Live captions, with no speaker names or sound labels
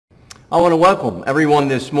I want to welcome everyone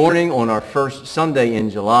this morning on our first Sunday in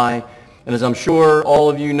July. And as I'm sure all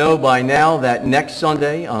of you know by now, that next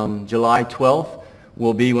Sunday, July 12th,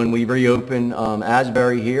 will be when we reopen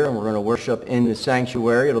Asbury here, and we're going to worship in the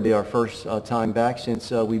sanctuary. It'll be our first time back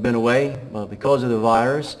since we've been away because of the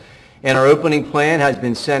virus. And our opening plan has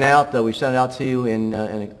been sent out. We sent it out to you in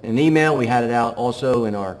an email. We had it out also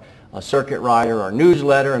in our circuit rider, our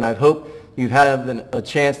newsletter, and I hope you've had a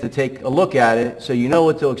chance to take a look at it so you know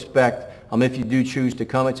what to expect if you do choose to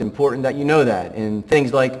come. It's important that you know that. And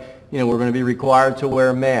things like, we're going to be required to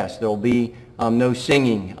wear masks. There will be no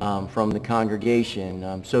singing from the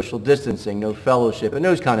congregation, social distancing, no fellowship, and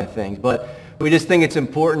those kind of things. But we just think it's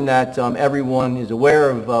important that everyone is aware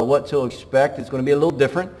of what to expect. It's going to be a little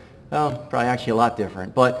different. Well, probably actually a lot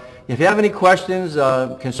different. But if you have any questions,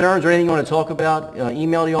 concerns, or anything you want to talk about,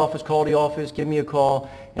 email the office, call the office, give me a call,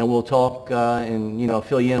 and we'll talk and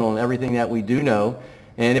fill you in on everything that we do know.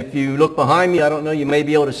 And if you look behind me, I don't know, you may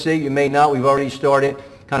be able to see, you may not. We've already started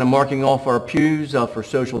kind of marking off our pews for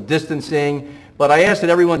social distancing. But I ask that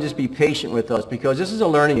everyone just be patient with us because this is a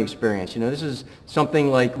learning experience. This is something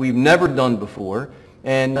like we've never done before.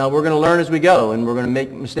 And we're going to learn as we go, and we're going to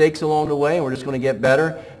make mistakes along the way, and we're just going to get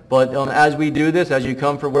better. But as we do this, as you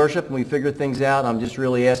come for worship and we figure things out, I'm just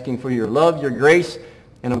really asking for your love, your grace,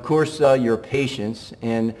 and of course your patience.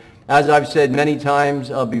 And as I've said many times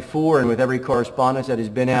before and with every correspondence that has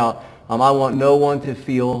been out, I want no one to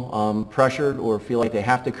feel pressured or feel like they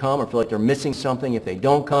have to come or feel like they're missing something if they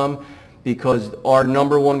don't come, because our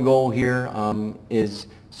number one goal here is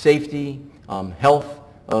safety, health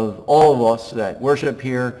of all of us that worship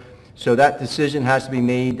here. So that decision has to be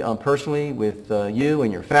made personally with you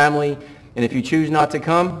and your family. And if you choose not to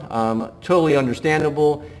come, totally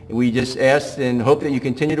understandable. We just ask and hope that you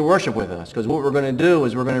continue to worship with us, because what we're going to do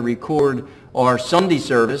is we're going to record our Sunday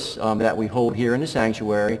service that we hold here in the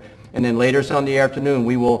sanctuary. And then later Sunday afternoon,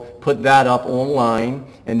 we will put that up online,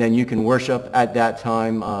 and then you can worship at that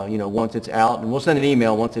time, once it's out. And we'll send an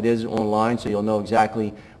email once it is online, so you'll know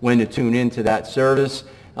exactly when to tune into that service.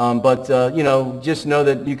 But just know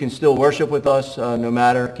that you can still worship with us no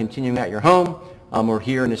matter continuing at your home or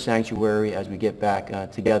here in the sanctuary as we get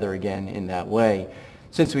back together again in that way.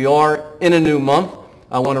 Since we are in a new month,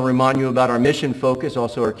 I want to remind you about our mission focus,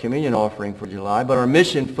 also our communion offering for July. But our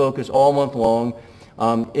mission focus all month long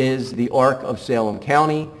is the Ark of Salem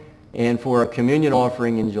County. And for our communion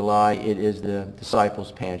offering in July, it is the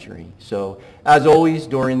Disciples' Pantry. So as always,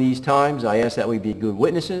 during these times, I ask that we be good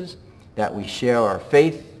witnesses, that we share our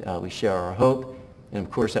faith, we share our hope, and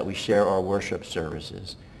of course that we share our worship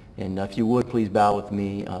services. And if you would, please bow with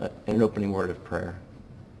me in an opening word of prayer.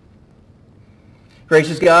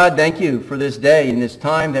 Gracious God, thank you for this day and this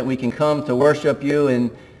time that we can come to worship you. And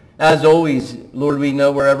as always, Lord, we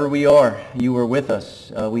know wherever we are, you are with us.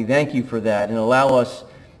 We thank you for that, and allow us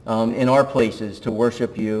in our places to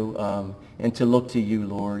worship you and to look to you,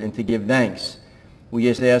 Lord, and to give thanks. We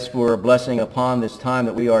just ask for a blessing upon this time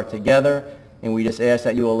that we are together, and we just ask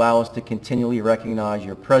that you allow us to continually recognize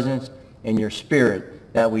your presence and your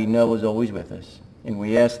spirit that we know is always with us. And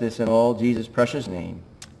we ask this in all Jesus' precious name.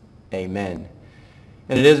 Amen.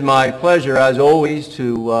 And it is my pleasure, as always,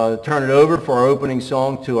 to turn it over for our opening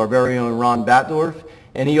song to our very own Ron Batdorf.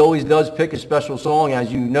 And he always does pick a special song,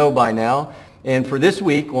 as you know by now. And for this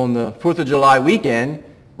week, on the 4th of July weekend,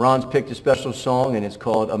 Ron's picked a special song, and it's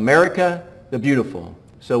called America the Beautiful.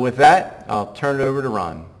 So with that, I'll turn it over to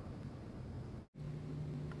Ron.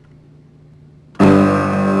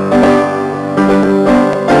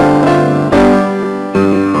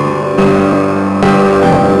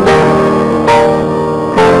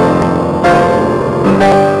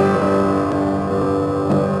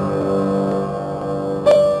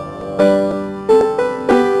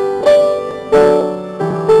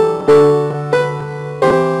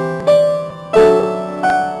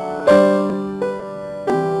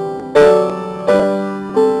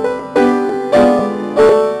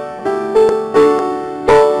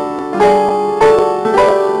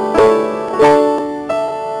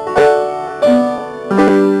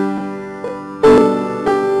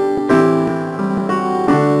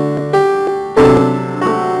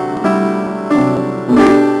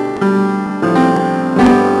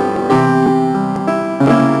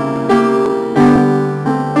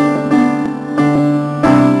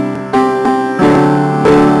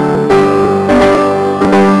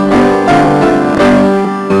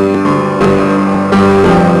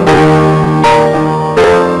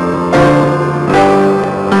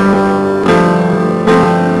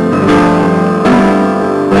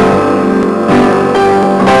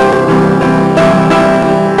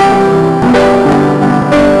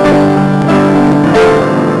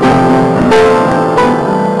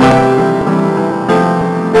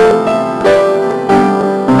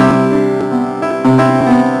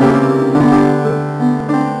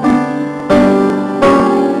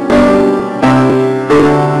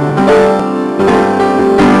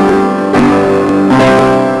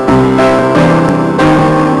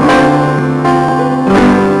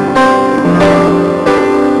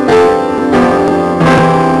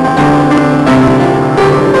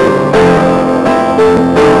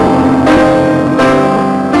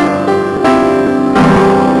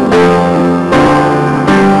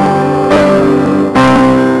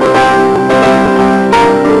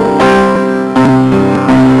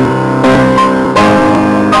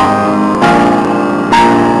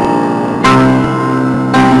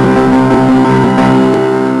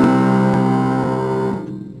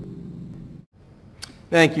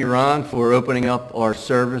 Thank you, Ron, for opening up our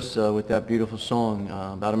service with that beautiful song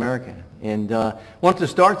about America. And I want to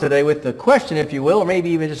start today with a question, if you will, or maybe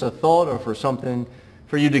even just a thought or for something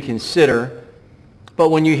for you to consider. But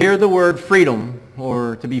when you hear the word freedom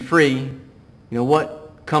or to be free,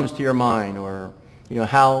 what comes to your mind, or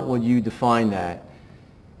how would you define that?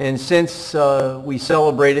 And since we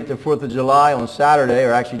celebrated the 4th of July on Saturday,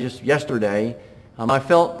 or actually just yesterday, I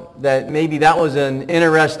felt that maybe that was an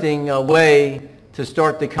interesting way to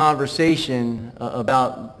start the conversation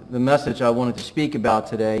about the message I wanted to speak about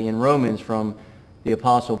today in Romans from the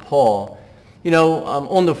Apostle Paul.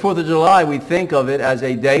 On the 4th of July, we think of it as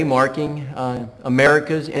a day marking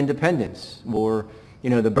America's independence, or,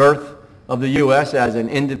 the birth of the U.S. as an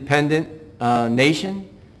independent nation.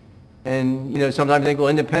 And, sometimes think, well,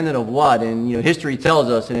 independent of what? And, history tells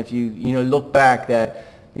us, and if you, look back that,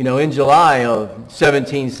 in July of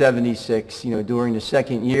 1776, during the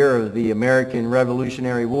second year of the American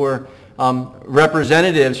Revolutionary War,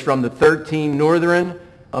 representatives from the 13 northern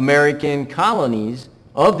American colonies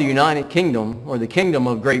of the United Kingdom, or the Kingdom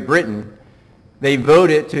of Great Britain, they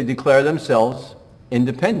voted to declare themselves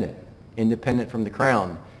independent from the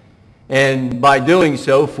crown. And by doing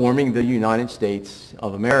so, forming the United States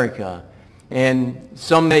of America. And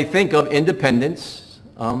some may think of independence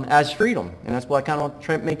as freedom. And that's why I kind of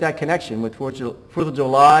try to make that connection with 4th of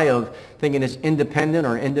July, of thinking it's independent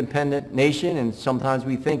or independent nation, and sometimes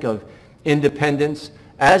we think of independence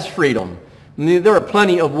as freedom. There are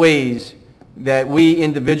plenty of ways that we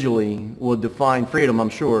individually will define freedom,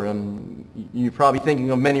 I'm sure. You're probably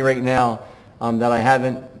thinking of many right now that I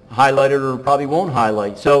haven't highlighted or probably won't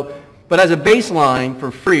highlight. But as a baseline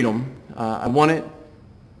for freedom, I wanted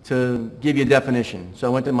to give you a definition. So I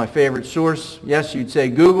went to my favorite source. Yes, you'd say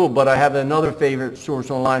Google, but I have another favorite source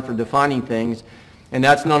online for defining things, and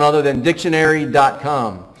that's none other than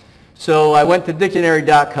dictionary.com. So I went to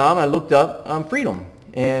dictionary.com, I looked up freedom,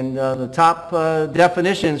 and the top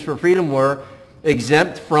definitions for freedom were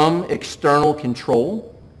exempt from external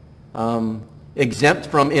control, exempt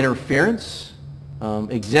from interference,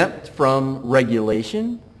 exempt from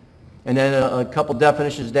regulation, and then a couple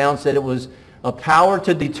definitions down said it was a power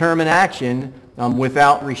to determine action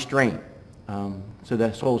without restraint. So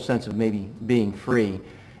that whole sense of maybe being free.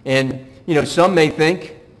 And, some may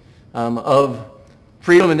think of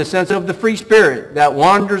freedom in the sense of the free spirit that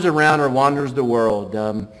wanders around or wanders the world.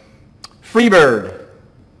 Freebird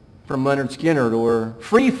from Leonard Skinner, or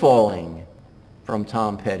free falling from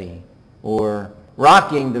Tom Petty, or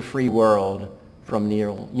rocking the free world from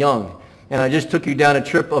Neil Young. And I just took you down a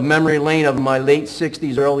trip of memory lane of my late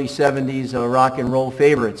 60s, early 70s rock and roll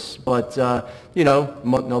favorites. But,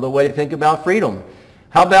 another way to think about freedom.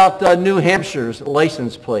 How about New Hampshire's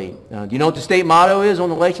license plate? Do you know what the state motto is on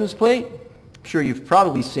the license plate? I'm sure you've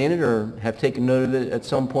probably seen it or have taken note of it at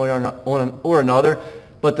some point or another.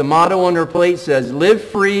 But the motto on their plate says, live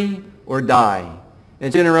free or die. And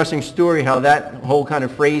it's an interesting story how that whole kind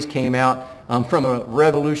of phrase came out from a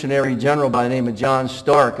revolutionary general by the name of John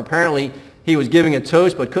Stark. Apparently, he was giving a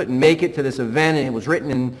toast but couldn't make it to this event, and it was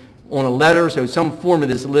written on a letter, so some form of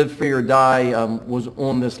this live free or die was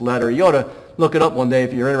on this letter. You ought to look it up one day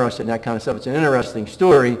if you're interested in that kind of stuff. It's an interesting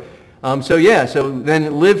story. So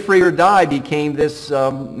then live free or die became this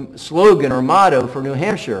slogan or motto for New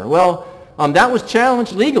Hampshire. Well, that was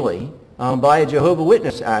challenged legally by a Jehovah's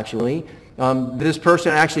Witness, actually. This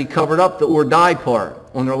person actually covered up the or die part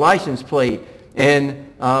on their license plate, and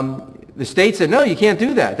the state said, no, you can't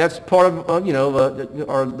do that. That's part of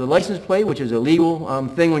the license plate, which is a legal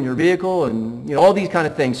thing on your vehicle, and all these kind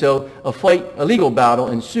of things. So a legal battle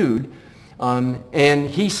ensued, and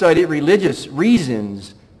he cited religious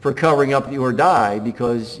reasons for covering up the or die,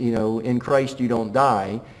 because in Christ you don't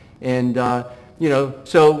die, and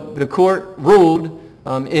so the court ruled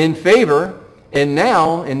in favor. And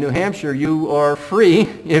now, in New Hampshire, you are free,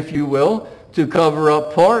 if you will, to cover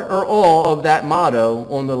up part or all of that motto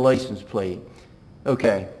on the license plate.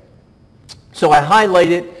 Okay. So I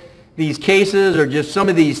highlighted these cases, or just some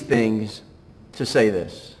of these things, to say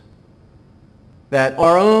this. That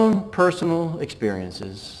our own personal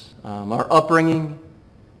experiences, our upbringing,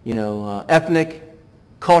 ethnic,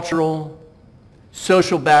 cultural,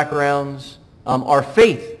 social backgrounds, our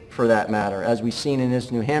faith, for that matter, as we've seen in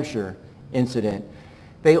this New Hampshire incident,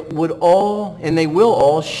 they would all, and they will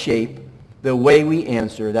all, shape the way we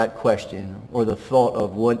answer that question or the thought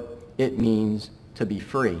of what it means to be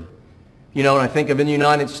free. And I think of in the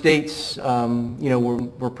United States,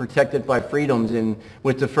 we're protected by freedoms, and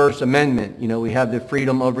with the First Amendment, we have the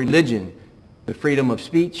freedom of religion, the freedom of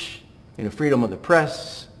speech, freedom of the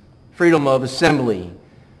press, freedom of assembly.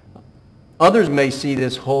 Others may see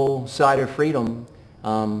this whole side of freedom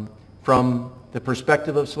from the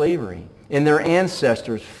perspective of slavery, and their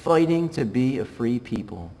ancestors fighting to be a free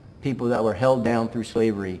people, people that were held down through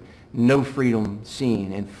slavery, no freedom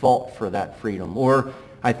seen, and fought for that freedom. Or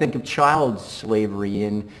I think of child slavery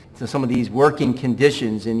and some of these working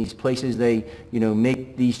conditions in these places they,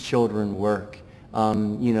 make these children work.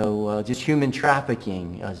 Just human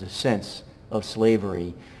trafficking as a sense of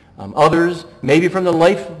slavery. Others, maybe from the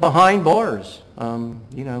life behind bars.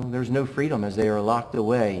 There's no freedom as they are locked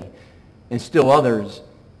away. And still others,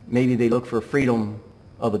 maybe they look for freedom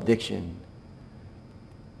of addiction.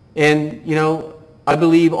 And, I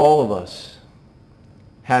believe all of us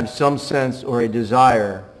have some sense or a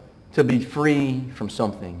desire to be free from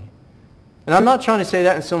something. And I'm not trying to say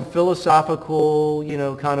that in some philosophical,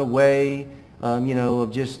 kind of way,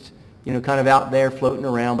 of just, kind of out there floating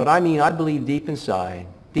around. But I believe deep inside,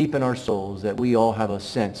 deep in our souls, that we all have a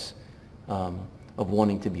sense of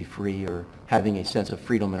wanting to be free or having a sense of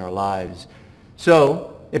freedom in our lives.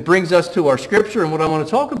 So it brings us to our scripture and what I want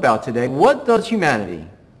to talk about today. What does humanity,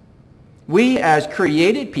 we as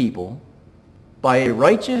created people, by a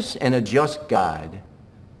righteous and a just God,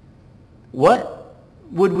 what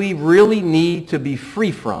would we really need to be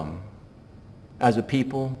free from as a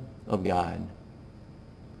people of God?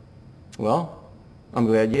 Well, I'm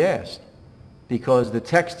glad you asked, because the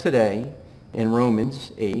text today in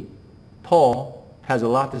Romans 8, Paul has a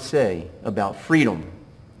lot to say about freedom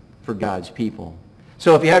for God's people.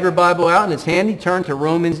 So if you have your Bible out and it's handy, turn to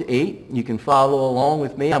Romans 8. You can follow along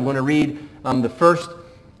with me. I'm going to read the first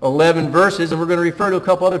 11 verses, and we're going to refer to a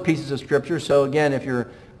couple other pieces of Scripture. So again, if your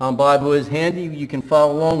Bible is handy, you can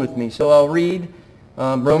follow along with me. So I'll read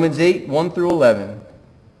Romans 8, 1 through 11.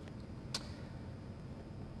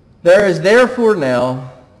 There is therefore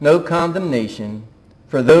now no condemnation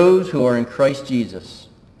for those who are in Christ Jesus.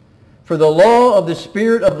 For the law of the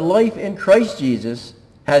Spirit of life in Christ Jesus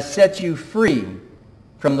has set you free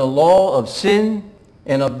from the law of sin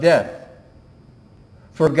and of death.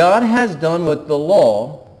 For God has done what the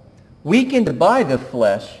law, weakened by the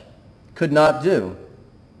flesh, could not do.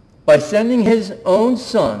 By sending his own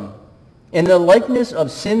Son in the likeness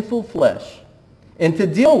of sinful flesh, and to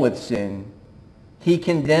deal with sin, he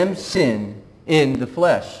condemned sin in the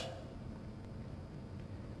flesh,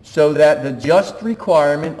 so that the just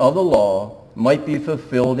requirement of the law might be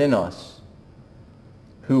fulfilled in us,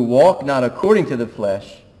 who walk not according to the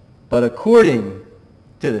flesh, but according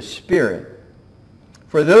to the Spirit.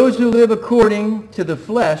 For those who live according to the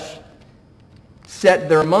flesh set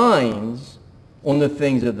their minds on the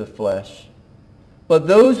things of the flesh, but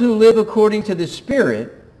those who live according to the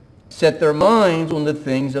Spirit set their minds on the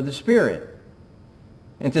things of the Spirit.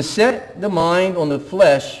 And to set the mind on the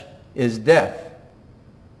flesh is death,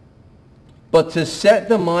 but to set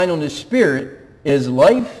the mind on the Spirit is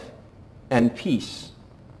life and peace.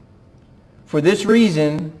 For this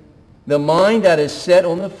reason, the mind that is set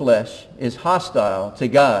on the flesh is hostile to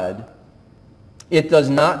God. It does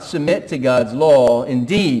not submit to God's law.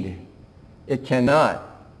 Indeed, it cannot.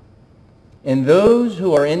 And those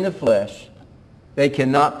who are in the flesh, they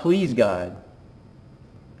cannot please God.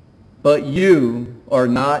 But you are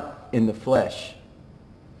not in the flesh.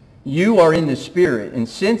 You are in the Spirit. And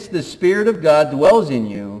since the Spirit of God dwells in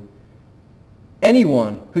you,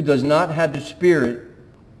 anyone who does not have the Spirit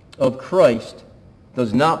of Christ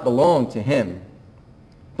does not belong to him.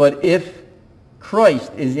 But if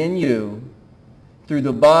Christ is in you,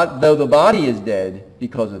 though the body is dead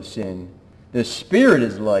because of sin, the Spirit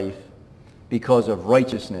is life because of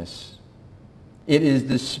righteousness. It is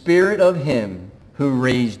the Spirit of him who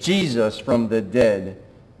raised Jesus from the dead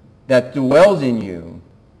that dwells in you.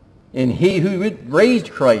 And he who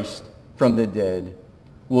raised Christ from the dead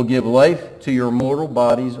will give life to your mortal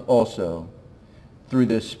bodies also, through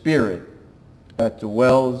the Spirit that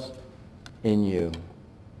dwells in you.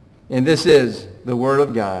 And this is the Word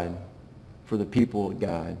of God for the people of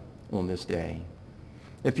God on this day.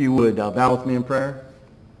 If you would, bow with me in prayer.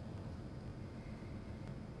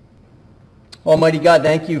 Almighty God,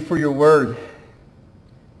 thank you for your Word.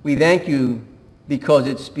 We thank you because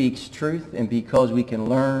it speaks truth and because we can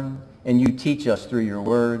learn and you teach us through your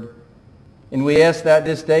Word. And we ask that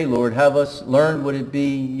this day, Lord, have us learn what it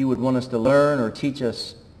be you would want us to learn, or teach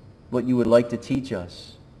us what you would like to teach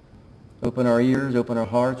us. Open our ears, open our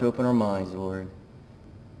hearts, open our minds, Lord.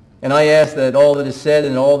 And I ask that all that is said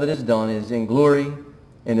and all that is done is in glory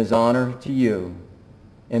and is honor to you,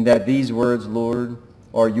 and that these words, Lord,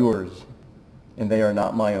 are yours, and they are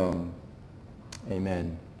not my own.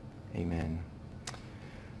 Amen. Amen.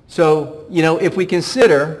 So, if we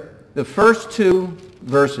consider the first two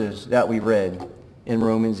verses that we read in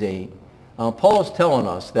Romans 8, Paul is telling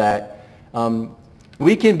us that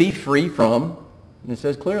we can be free from, and it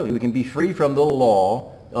says clearly, we can be free from the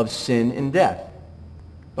law of sin and death.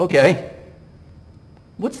 Okay,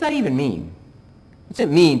 what's that even mean? What's it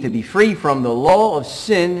mean to be free from the law of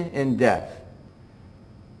sin and death?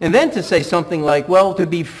 And then to say something like, well, to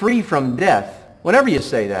be free from death, whenever you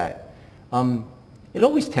say that, it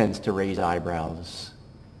always tends to raise eyebrows.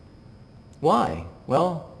 Why?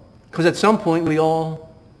 Well, because at some point we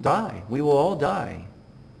all die. We will all die.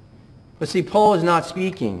 But see, Paul is not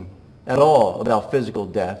speaking at all about physical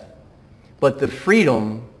death, but the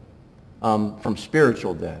freedom from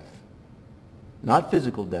spiritual death. Not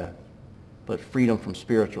physical death, but freedom from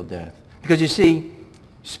spiritual death. Because you see,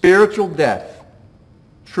 spiritual death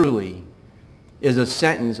truly is a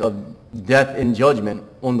sentence of death and judgment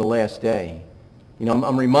on the last day. You know,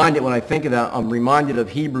 I'm reminded, when I think of that, I'm reminded of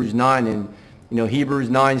Hebrews 9, and you know, Hebrews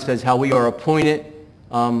 9 says how we are appointed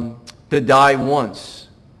to die once,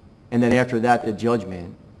 and then after that, the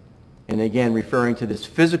judgment. And again, referring to this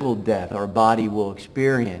physical death our body will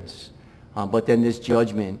experience, but then this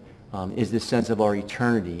judgment is the sense of our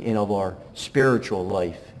eternity and of our spiritual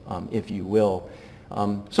life, if you will.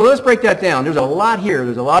 So let's break that down. There's a lot here.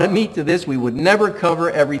 There's a lot of meat to this. We would never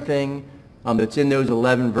cover everything that's in those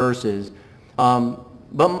 11 verses.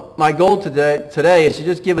 But my goal today is to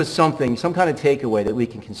just give us something, some kind of takeaway that we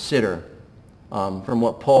can consider from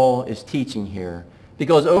what Paul is teaching here.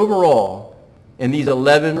 Because overall, in these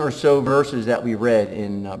 11 or so verses that we read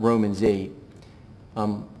in Romans 8,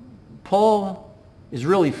 Paul is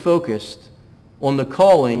really focused on the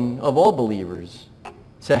calling of all believers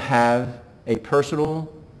to have a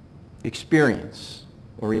personal experience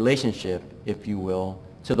or relationship, if you will,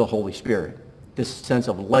 to the Holy Spirit. This sense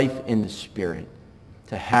of life in the Spirit.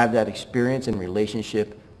 To have that experience and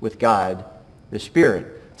relationship with God, the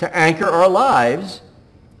Spirit. To anchor our lives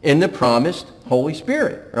in the promised Holy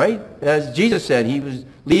Spirit, right? As Jesus said, he was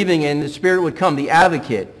leaving and the Spirit would come, the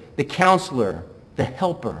advocate, the counselor, the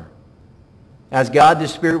helper. As God, the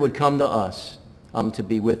Spirit would come to us to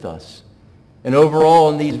be with us. And overall,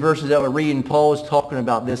 in these verses that we're reading, Paul is talking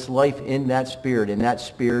about this life in that Spirit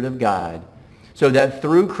of God, so that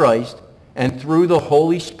through Christ and through the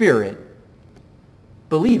Holy Spirit,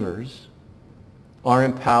 believers are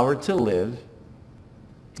empowered to live,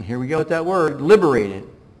 and here we go with that word, liberated,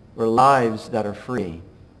 or lives that are free.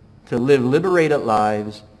 To live liberated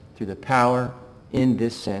lives through the power, in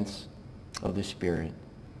this sense, of the Spirit.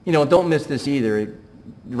 You know, don't miss this either.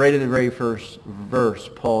 Right in the very first verse,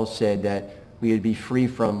 Paul said that we would be free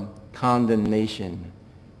from condemnation.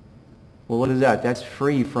 Well, what is that? That's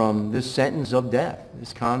free from this sentence of death,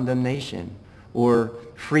 this condemnation, or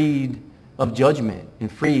freed of judgment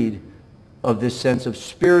and freed of this sense of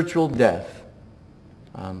spiritual death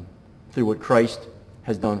through what Christ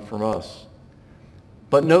has done for us.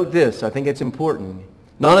 But note this, I think it's important.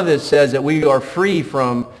 None of this says that we are free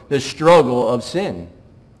from the struggle of sin.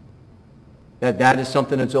 That is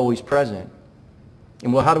something that's always present.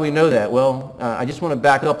 And well, how do we know that? Well, I just want to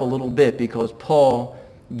back up a little bit because Paul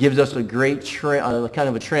gives us a great kind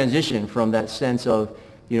of a transition from that sense of,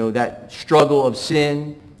 you know, that struggle of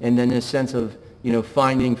sin and then this sense of, you know,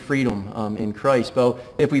 finding freedom in Christ. But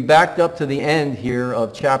if we backed up to the end here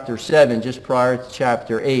of chapter 7, just prior to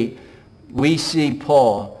chapter 8, we see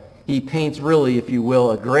Paul, he paints really, if you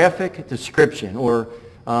will, a graphic description, or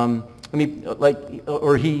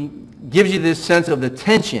he gives you this sense of the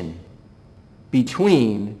tension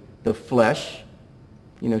between the flesh,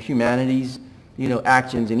 you know, humanity's, you know,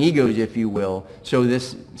 actions and egos, if you will. So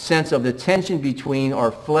this sense of the tension between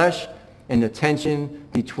our flesh and the tension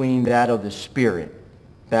between that of the Spirit,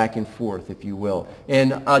 back and forth, if you will.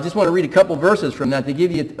 And I just want to read a couple verses from that to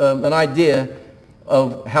give you an idea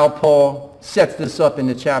of how Paul sets this up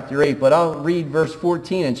into chapter 8. But I'll read verse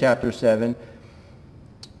 14 in chapter 7.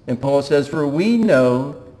 And Paul says, "For we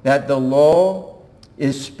know that the law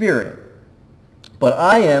is spirit, but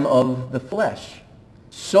I am of the flesh,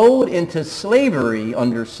 sold into slavery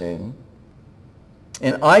under sin.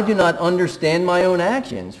 And I do not understand my own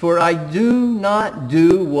actions, for I do not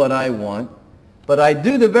do what I want, but I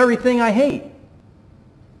do the very thing I hate."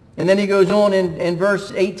 And then he goes on in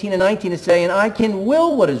verse 18 and 19 to say, "And I can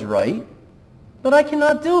will what is right, but I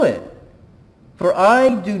cannot do it. For I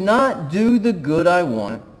do not do the good I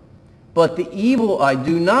want, but the evil I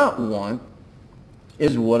do not want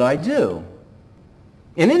is what I do."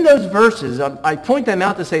 And in those verses, I point them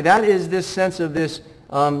out to say that is this sense of this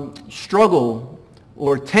struggle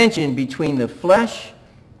or tension between the flesh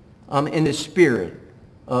and the Spirit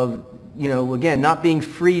of, you know, again, not being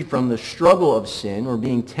freed from the struggle of sin or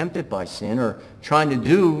being tempted by sin or trying to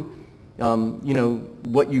do, you know,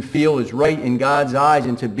 what you feel is right in God's eyes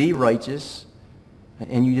and to be righteous.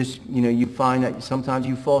 And you just, you find that sometimes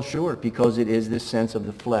you fall short because it is this sense of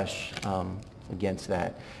the flesh against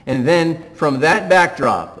that. And then from that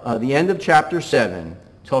backdrop, the end of chapter 7,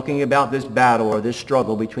 talking about this battle or this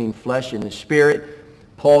struggle between flesh and the spirit,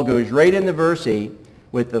 Paul goes right into verse 8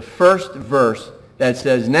 with the first verse that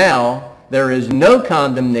says, "Now there is no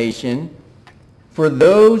condemnation for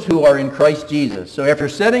those who are in Christ Jesus." So after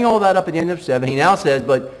setting all that up at the end of 7, he now says,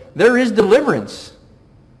 but there is deliverance.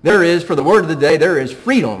 There is, for the word of the day, there is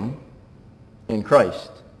freedom in Christ.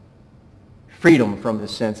 Freedom from the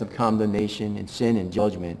sense of condemnation and sin and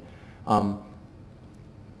judgment.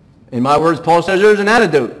 In my words, Paul says there's an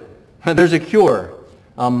antidote. There's a cure,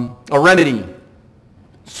 a remedy,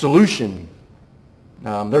 solution.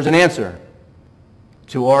 There's an answer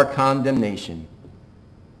to our condemnation.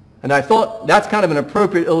 And I thought that's kind of an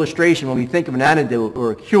appropriate illustration when we think of an antidote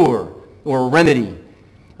or a cure or a remedy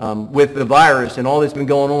with the virus and all that's been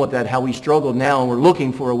going on with that, how we struggle now and we're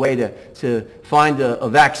looking for a way to find a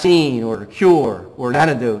vaccine or a cure or an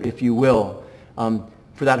antidote, if you will,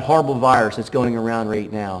 for that horrible virus that's going around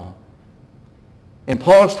right now. And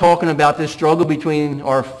Paul's talking about this struggle between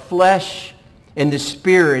our flesh and the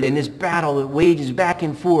spirit and this battle that wages back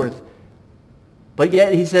and forth. But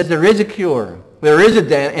yet he says there is a cure. There is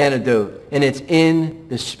an antidote, and it's in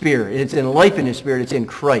the Spirit. It's in life in the Spirit. It's in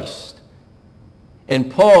Christ. And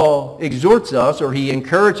Paul exhorts us, or he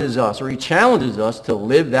encourages us, or he challenges us to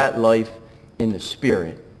live that life in the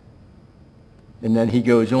Spirit. And then he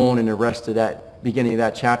goes on in the rest of that, beginning of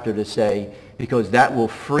that chapter to say, because that will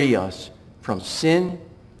free us from sin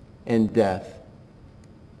and death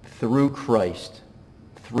through Christ,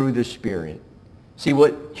 through the Spirit. See,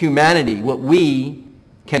 what humanity, what we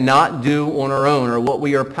cannot do on our own, or what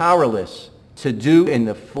we are powerless to do in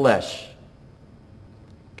the flesh,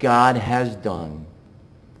 God has done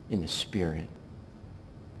in the Spirit.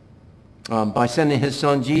 By sending his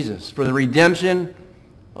Son Jesus for the redemption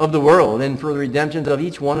of the world and for the redemption of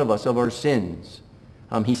each one of us of our sins.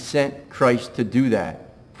 He sent Christ to do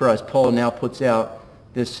that for us. Paul now puts out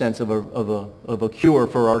this sense of a cure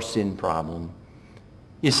for our sin problem.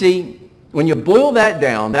 You see, when you boil that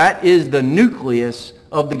down, that is the nucleus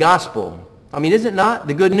of the gospel. I mean, is it not?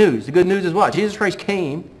 The good news. The good news is what? Jesus Christ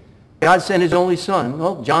came. God sent his only Son.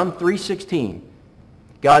 Well, John 3:16.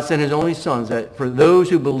 God sent his only Son that for those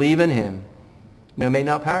who believe in him, may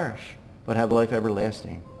not perish, but have life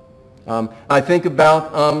everlasting. I think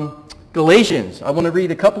about Galatians. I want to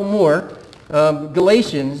read a couple more.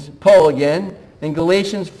 Galatians, Paul again, in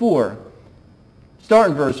Galatians 4.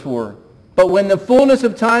 Start in verse 4. But when the fullness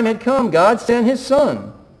of time had come, God sent his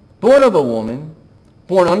Son, born of a woman,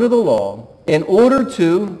 born under the law, in order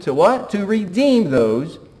to what? To redeem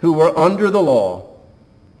those who were under the law,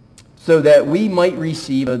 so that we might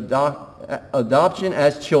receive adoption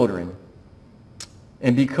as children.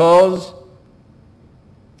 And because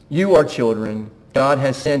you are children, God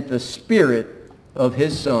has sent the Spirit of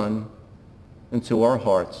his Son into our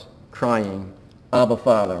hearts, crying, Abba,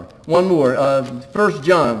 Father. One more. 1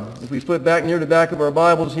 John. If we flip back near the back of our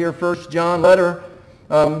Bibles here, 1 John letter.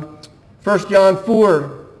 1 John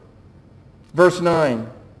 4, verse 9.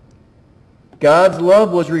 God's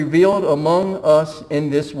love was revealed among us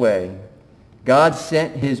in this way. God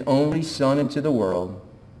sent his only Son into the world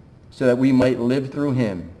so that we might live through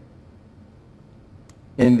him.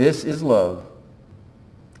 And this is love.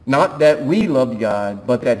 Not that we loved God,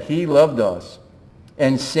 but that he loved us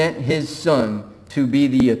and sent his Son to be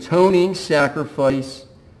the atoning sacrifice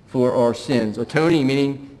for our sins. Atoning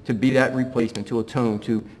meaning to be that replacement, to atone,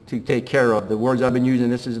 to take care of. The words I've been using,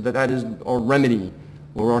 that is our remedy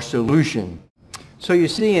or our solution. So you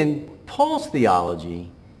see, in Paul's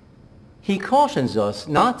theology, he cautions us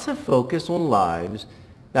not to focus on lives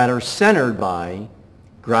that are centered by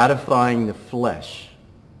gratifying the flesh.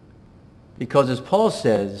 Because as Paul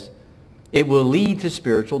says, it will lead to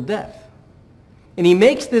spiritual death. And he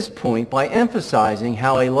makes this point by emphasizing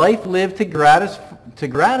how a life lived to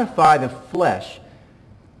gratify the flesh,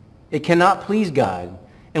 it cannot please God.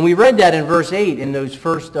 And we read that in verse 8, in those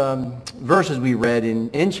first verses we read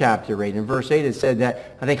in chapter 8. In verse 8 it said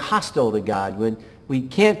that, I think, hostile to God. We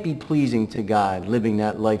can't be pleasing to God living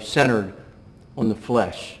that life centered on the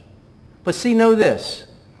flesh. But see, know this.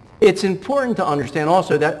 It's important to understand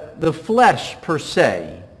also that the flesh per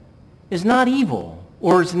se is not evil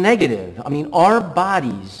or is negative. I mean, our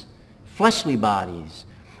bodies, fleshly bodies,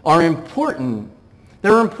 are important.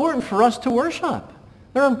 They're important for us to worship.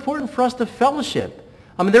 They're important for us to fellowship.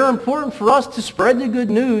 I mean, they're important for us to spread the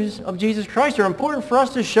good news of Jesus Christ. They're important for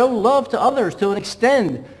us to show love to others, to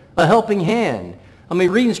extend a helping hand. I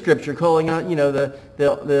mean, reading Scripture, calling out,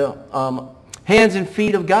 the hands and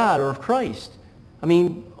feet of God or of Christ. I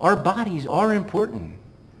mean, our bodies are important.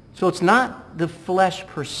 So it's not the flesh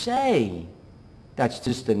per se that's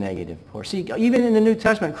just the negative part. See, even in the New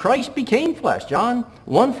Testament, Christ became flesh. John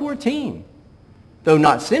 1:14. Though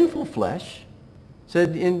not sinful flesh,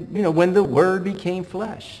 said when the Word became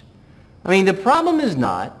flesh. I mean, the problem is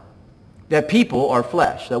not that people are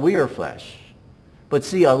flesh, that we are flesh. But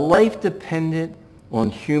see, a life dependent on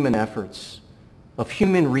human efforts, of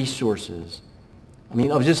human resources. I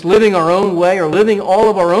mean, of just living our own way or living all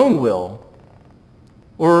of our own will,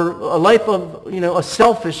 or a life of, a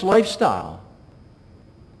selfish lifestyle,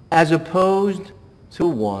 as opposed to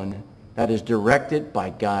one that is directed by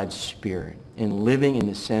God's Spirit and living in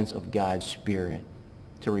the sense of God's Spirit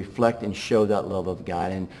to reflect and show that love of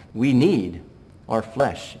God. And we need our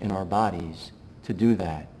flesh and our bodies to do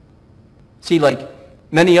that. See, like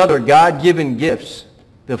many other God-given gifts,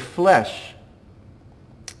 the flesh,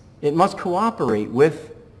 it must cooperate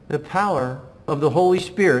with the power of the Holy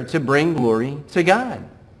Spirit to bring glory to God.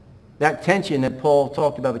 That tension that Paul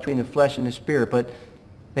talked about between the flesh and the spirit, but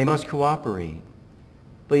they must cooperate.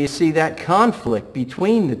 But you see, that conflict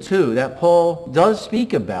between the two that Paul does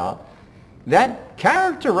speak about, that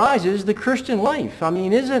characterizes the Christian life. I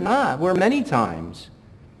mean, is it not? Where many times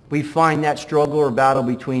we find that struggle or battle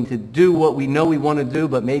between to do what we know we want to do,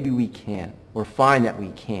 but maybe we can't, or find that we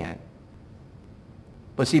can't.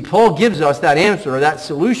 But see, Paul gives us that answer, or that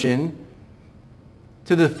solution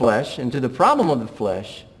to the flesh, and to the problem of the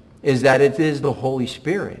flesh, is that it is the Holy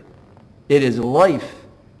Spirit. It is life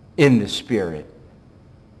in the Spirit.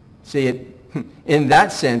 See, in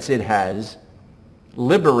that sense, it has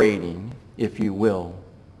liberating, if you will,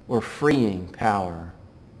 or freeing power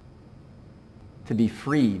to be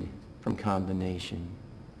freed from condemnation,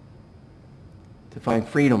 to find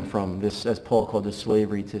freedom from this, as Paul called it,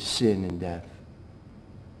 slavery to sin and death.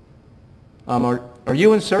 Are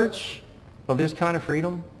you in search of this kind of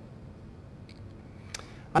freedom?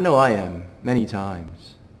 I know I am, many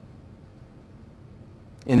times.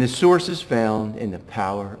 And the source is found in the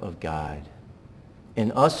power of God.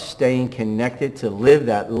 In us staying connected to live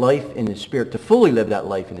that life in the Spirit, to fully live that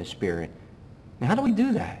life in the Spirit. Now, how do we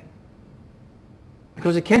do that?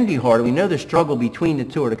 Because it can be hard. We know the struggle between the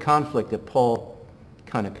two, or the conflict that Paul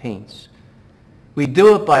kind of paints. We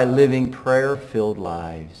do it by living prayer-filled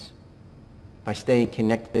lives, by staying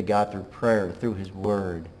connected to God through prayer, through His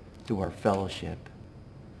Word, through our fellowship.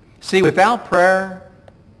 See, without prayer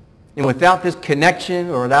and without this connection,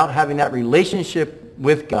 or without having that relationship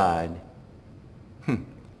with God,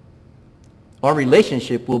 our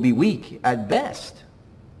relationship will be weak at best.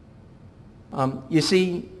 You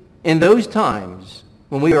see, in those times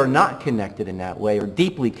when we are not connected in that way, or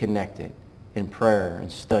deeply connected in prayer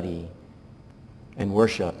and study and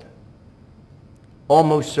worship,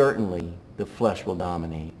 almost certainly the flesh will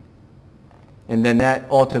dominate. And then that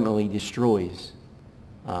ultimately destroys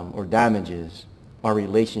or damages our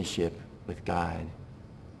relationship with God.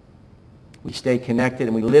 We stay connected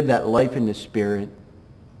and we live that life in the Spirit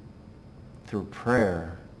through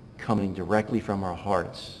prayer coming directly from our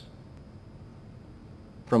hearts.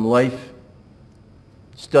 From life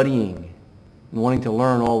studying and wanting to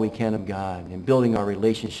learn all we can of God and building our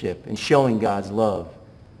relationship and showing God's love.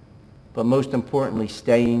 But most importantly,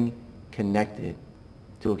 staying connected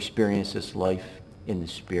to experience this life in the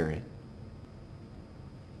Spirit.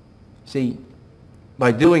 See,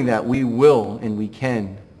 by doing that, we will and we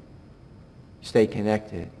can stay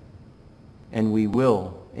connected. And we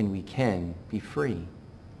will and we can be free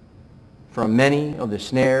from many of the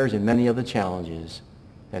snares and many of the challenges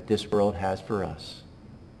that this world has for us.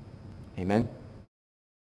 Amen?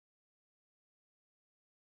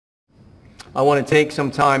 I want to take some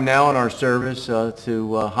time now in our service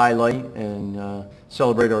to highlight and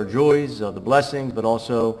celebrate our joys, the blessings, but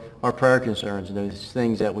also our prayer concerns and those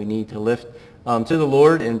things that we need to lift to the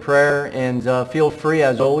Lord in prayer. And feel free,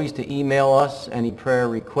 as always, to email us any prayer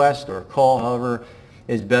request or call, however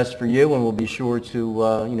is best for you, and we'll be sure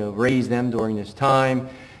to raise them during this time.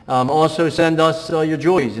 Also send us your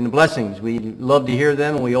joys and blessings. We love to hear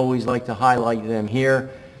them, and we always like to highlight them here.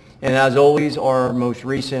 And as always, our most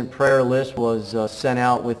recent prayer list was sent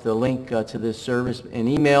out with the link to this service in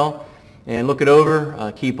email. And look it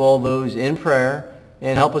over, keep all those in prayer,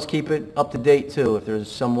 and help us keep it up to date too. If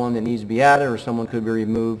there's someone that needs to be added or someone could be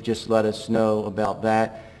removed, just let us know about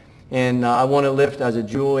that. And I want to lift as a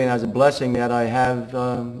joy and as a blessing that I have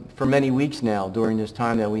for many weeks now during this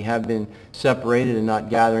time that we have been separated and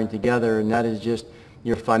not gathering together, and that is just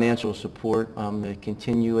your financial support, the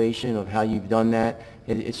continuation of how you've done that.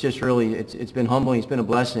 It's just really, it's been humbling, it's been a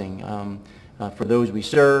blessing for those we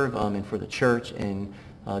serve and for the church, and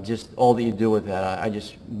just all that you do with that. I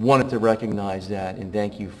just wanted to recognize that and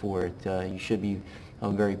thank you for it. You should be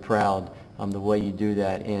very proud the way you do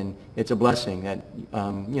that, and it's a blessing that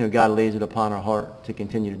God lays it upon our heart to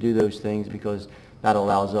continue to do those things, because that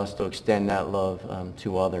allows us to extend that love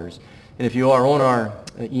to others. And if you are on our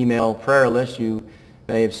email prayer list, you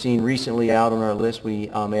may have seen recently out on our list we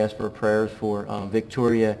asked for prayers for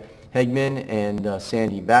Victoria Hegman and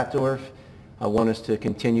Sandy Batdorf. I want us to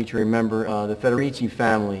continue to remember the Federici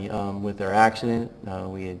family with their accident.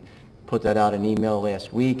 We had put that out in email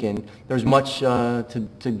last week, and there's much to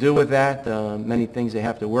do with that. Many things they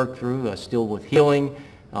have to work through, still with healing,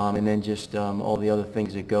 and then just all the other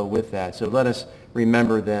things that go with that. So let us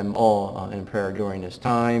remember them all in prayer during this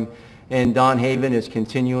time. And Don Haven is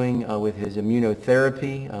continuing with his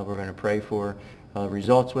immunotherapy. We're going to pray for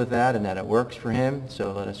results with that and that it works for him.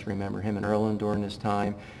 So let us remember him and Erlen during this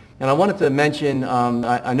time. And I wanted to mention,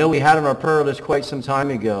 I know we had on our prayer list quite some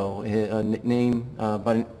time ago, a name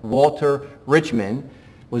by Walter Richmond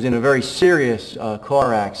was in a very serious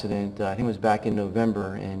car accident. I think it was back in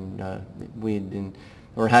November, and we had been,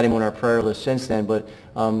 or had him on our prayer list since then. But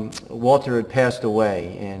Walter had passed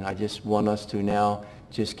away, and I just want us to now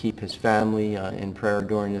just keep his family in prayer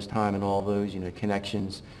during this time and all those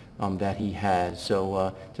connections that he has.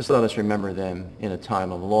 So just let us remember them in a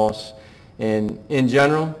time of loss. And in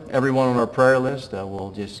general, everyone on our prayer list,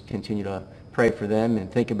 we'll just continue to pray for them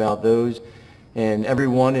and think about those. And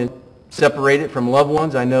everyone is separated from loved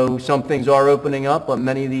ones. I know some things are opening up, but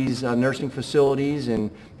many of these nursing facilities and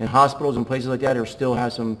hospitals and places like that still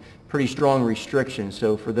have some pretty strong restrictions.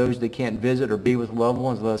 So for those that can't visit or be with loved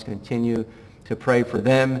ones, let us continue to pray for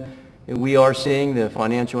them. And we are seeing the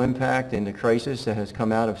financial impact and the crisis that has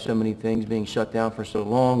come out of so many things being shut down for so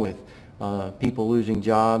long, with people losing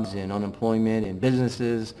jobs and unemployment and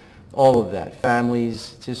businesses, all of that,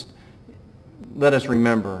 families. Just let us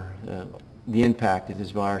remember the impact that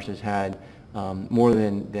this virus has had, more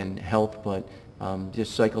than health, but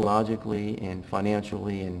just psychologically and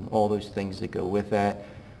financially and all those things that go with that.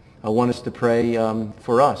 I want us to pray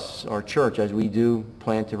for us, our church, as we do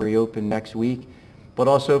plan to reopen next week, but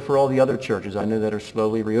also for all the other churches I know that are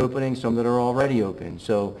slowly reopening, some that are already open.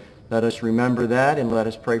 So let us remember that, and let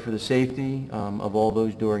us pray for the safety of all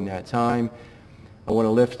those during that time. I want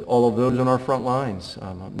to lift all of those on our front lines,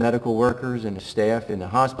 medical workers and the staff in the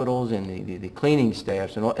hospitals and the cleaning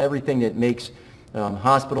staffs and everything that makes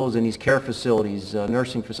hospitals and these care facilities,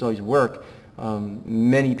 nursing facilities work.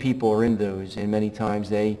 Many people are in those, and many times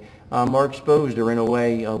they are exposed or in a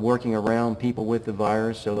way working around people with the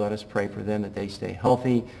virus. So let us pray for them that they stay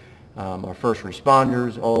healthy. Our first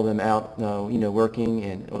responders, all of them out, working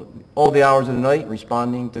and all the hours of the night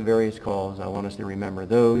responding to various calls. I want us to remember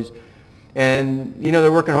those. And, they're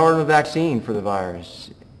working hard on a vaccine for the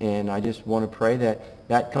virus. And I just want to pray that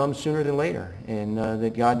that comes sooner than later, and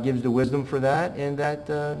that God gives the wisdom for that, and that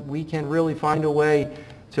we can really find a way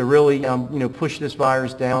to really, push this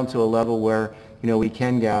virus down to a level where, we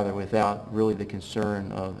can gather without really the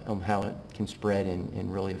concern of how it can spread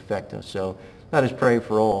and really affect us. So let us pray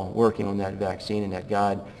for all working on that vaccine, and that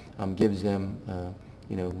God gives them,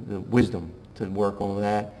 the wisdom to work on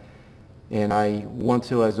that. And I want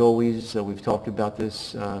to, as always, we've talked about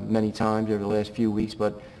this many times over the last few weeks,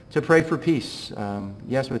 but to pray for peace,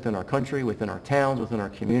 yes, within our country, within our towns, within our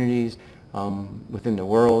communities, within the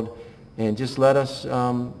world. And just let us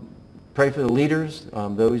pray for the leaders,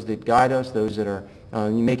 those that guide us, those that are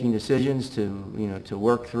making decisions to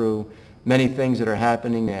work through many things that are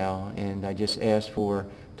happening now. And I just ask for,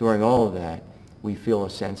 during all of that, we feel a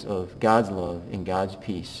sense of God's love and God's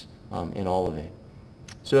peace in all of it.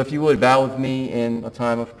 So if you would, bow with me in a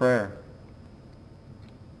time of prayer.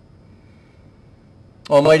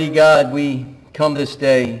 Almighty God, we come this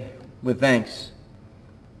day with thanks.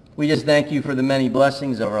 We just thank you for the many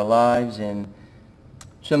blessings of our lives, and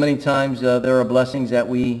so many times there are blessings that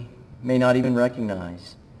we may not even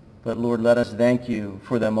recognize. But Lord, let us thank you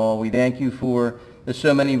for them all. We thank you for the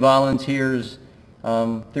so many volunteers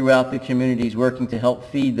throughout the communities working to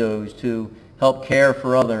help feed those, to help care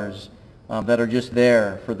for others that are just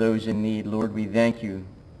there for those in need. Lord, we thank you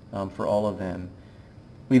for all of them.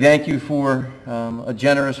 We thank you for a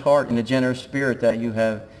generous heart and a generous spirit that you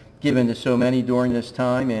have given to so many during this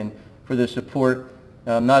time, and for the support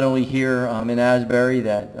not only here in Asbury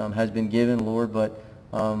that has been given, Lord, but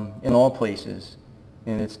in all places.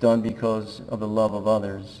 And it's done because of the love of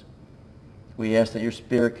others. We ask that your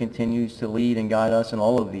Spirit continues to lead and guide us in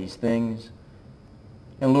all of these things.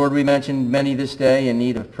 And Lord, we mentioned many this day in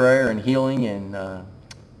need of prayer and healing and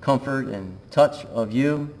comfort and touch of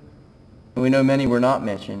you. And we know many were not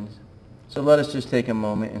mentioned. So let us just take a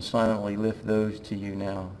moment and silently lift those to you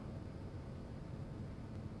now.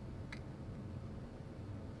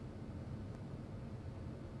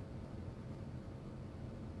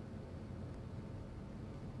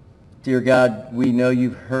 Dear God, we know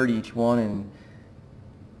you've heard each one, and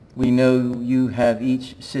we know you have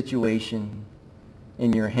each situation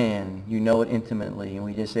in your hand. You know it intimately, and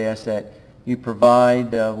we just ask that you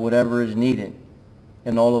provide whatever is needed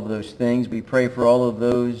in all of those things. We pray for all of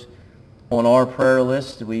those on our prayer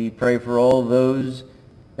list. We pray for all of those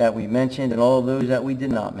that we mentioned and all of those that we did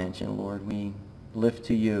not mention, Lord. We lift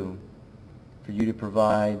to you for you to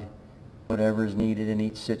provide whatever is needed in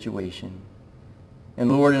each situation. And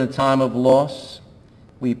Lord, in a time of loss,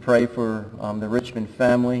 we pray for the Richmond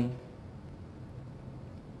family.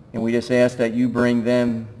 And we just ask that you bring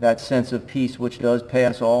them that sense of peace which does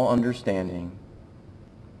pass all understanding.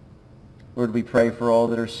 Lord, we pray for all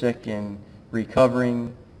that are sick and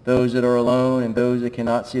recovering, those that are alone, and those that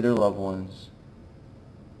cannot see their loved ones.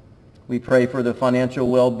 We pray for the financial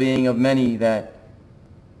well-being of many that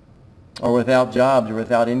are without jobs or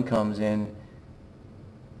without incomes, and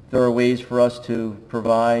there are ways for us to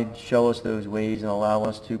provide. Show us those ways and allow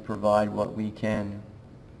us to provide what we can.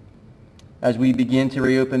 As we begin to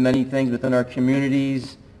reopen many things within our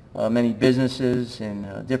communities, many businesses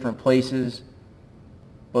and different places,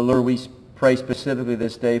 but Lord, we pray specifically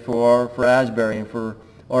this day for Asbury and for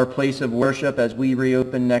our place of worship as we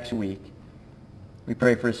reopen next week. We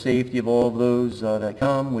pray for the safety of all of those that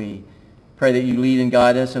come. We pray that you lead and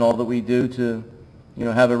guide us in all that we do to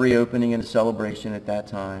have a reopening and a celebration at that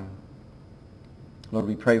time. Lord,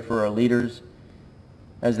 we pray for our leaders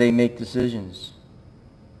as they make decisions.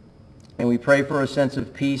 And we pray for a sense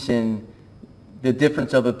of peace in the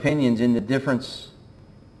difference of opinions, in the difference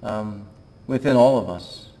within all of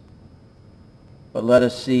us. But let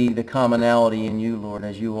us see the commonality in you, Lord,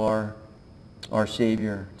 as you are our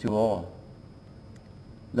Savior to all.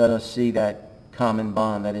 Let us see that common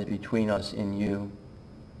bond that is between us in you.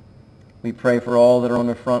 We pray for all that are on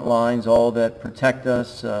the front lines, all that protect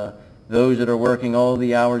us, those that are working all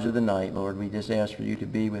the hours of the night, Lord. We just ask for you to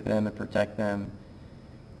be with them and protect them.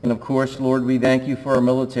 And of course, Lord, we thank you for our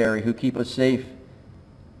military who keep us safe,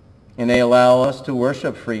 and they allow us to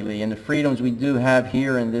worship freely, and the freedoms we do have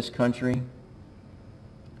here in this country.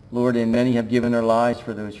 Lord, and many have given their lives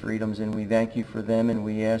for those freedoms, and we thank you for them, and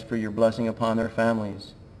we ask for your blessing upon their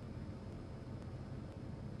families.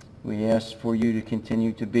 We ask for you to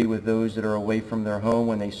continue to be with those that are away from their home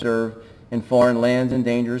when they serve in foreign lands and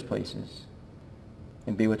dangerous places,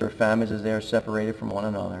 and be with their families as they are separated from one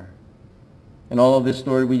another. In all of this,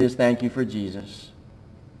 Lord, we just thank you for Jesus.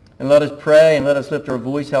 And let us pray and let us lift our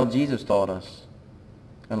voice how Jesus taught us.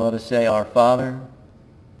 And let us say, Our Father,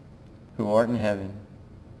 who art in heaven,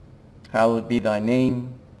 hallowed be thy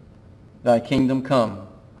name. Thy kingdom come,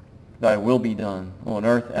 thy will be done, on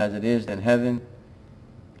earth as it is in heaven.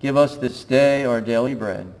 Give us this day our daily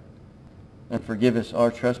bread, and forgive us our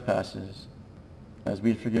trespasses, as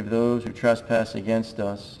we forgive those who trespass against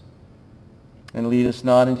us. And lead us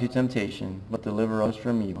not into temptation, but deliver us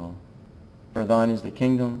from evil. For thine is the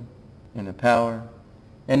kingdom, and the power,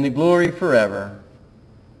 and the glory forever.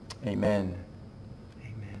 Amen.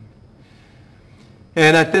 Amen.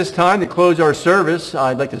 And at this time, to close our service,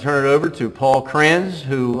 I'd like to turn it over to Paul Kranz,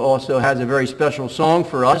 who also has a very special song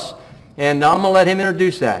for us. And I'm going to let him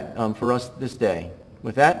introduce that for us this day.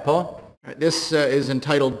 With that, Paul? All right, this is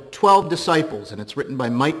entitled 12 Disciples, and it's written by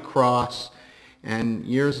Mike Cross. And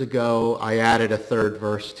years ago, I added a third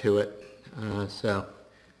verse to it.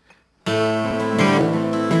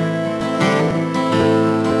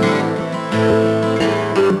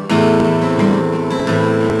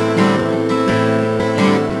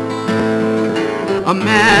 A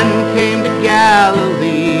man came to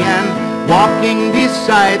Galilee, and walking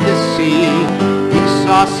beside the sea, he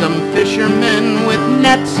saw some fishermen with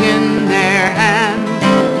nets in their hands.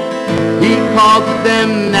 He called to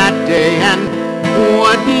them that day, and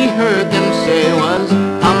what he heard them say was,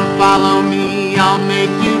 Come follow me, I'll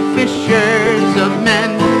make you fishers of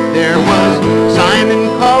men. There was Simon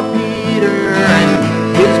called Peter, and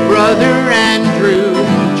his brother Andrew,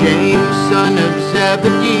 James son of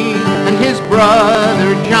Zebedee, and his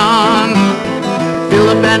brother John,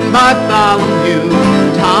 Philip and Bartholomew,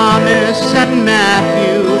 Thomas and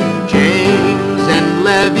Matthew, James and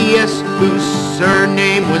Levius, whose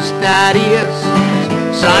surname was Thaddeus,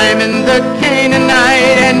 Simon the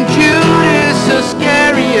Canaanite, and Judas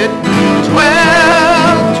Iscariot.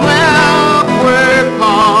 12 were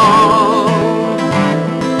called.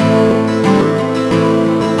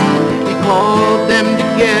 He called them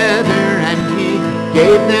together, and he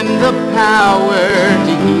gave them the power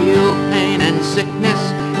to heal pain sickness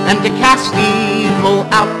and to cast evil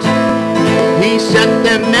out. He sent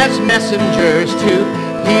them as messengers to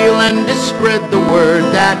heal and to spread the word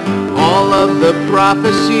that all of the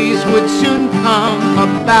prophecies would soon come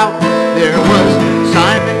about. There was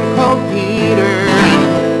Simon called Peter and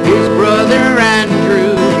his brother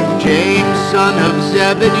Andrew, James son of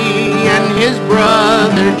Zebedee and his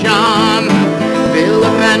brother John,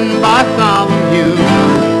 Philip and Bartholomew,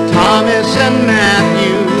 Thomas and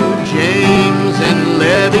Matthew, James and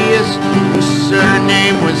Lebbeus, whose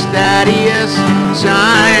surname was Thaddeus,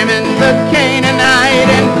 Simon the Canaanite,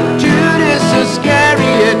 and Judas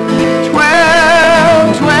Iscariot.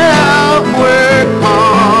 12 were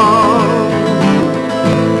called.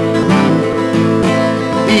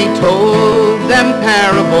 He told them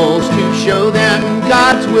parables to show them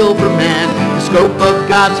God's will for man, the scope of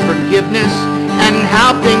God's forgiveness, and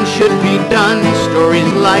how things should be done.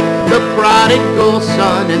 Stories like the prodigal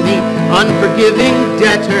son and the unforgiving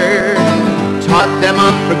debtor taught them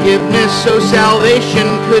unforgiveness so salvation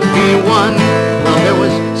could be won. Well, there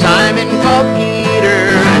was Simon called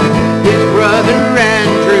Peter and his brother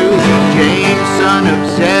Andrew, James son of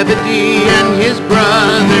Zebedee and his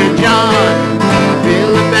brother John,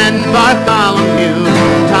 Philip and Bartholomew,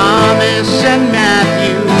 Thomas and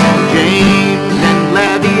Matthew, James and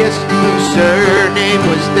Lebbeus, whose surname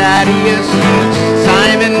was Thaddeus,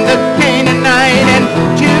 Simon the Canaanite, and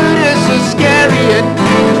Judas Iscariot.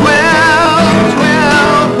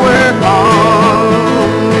 12 were called.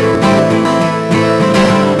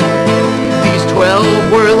 These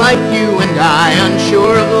 12 were like you and I,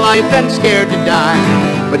 unsure of life and scared to die.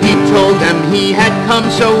 But he told them he had come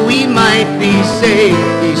so we might be saved.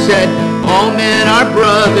 He said, all men are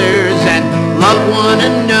brothers and love one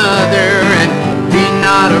another, and be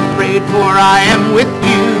not afraid, for I am with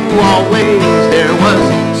you always. There was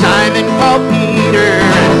Simon called Peter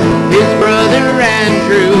and his brother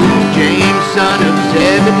Andrew, James son of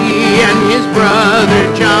Zebedee and his brother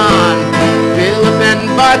John, Philip and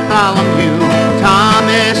Bartholomew,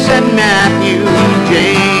 Thomas and Matthew,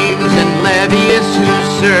 James and Lebbeus, whose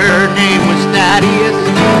surname was Thaddeus,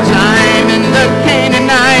 Simon the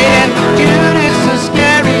Canaanite, and Judas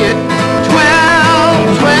Iscariot.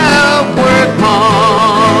 12 were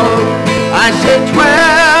called. I said 12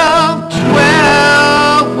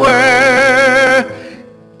 were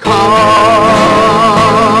called.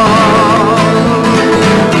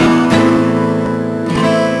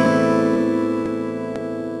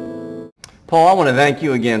 Paul, I want to thank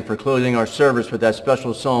you again for closing our service with that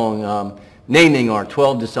special song, naming our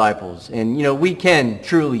 12 disciples. And, you know, we can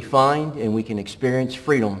truly find and we can experience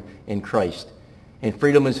freedom in Christ. And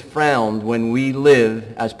freedom is found when we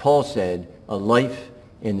live, as Paul said, a life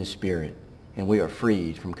in the Spirit. And we are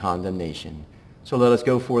freed from condemnation. So let us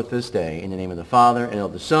go forth this day in the name of the Father, and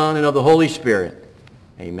of the Son, and of the Holy Spirit.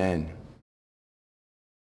 Amen.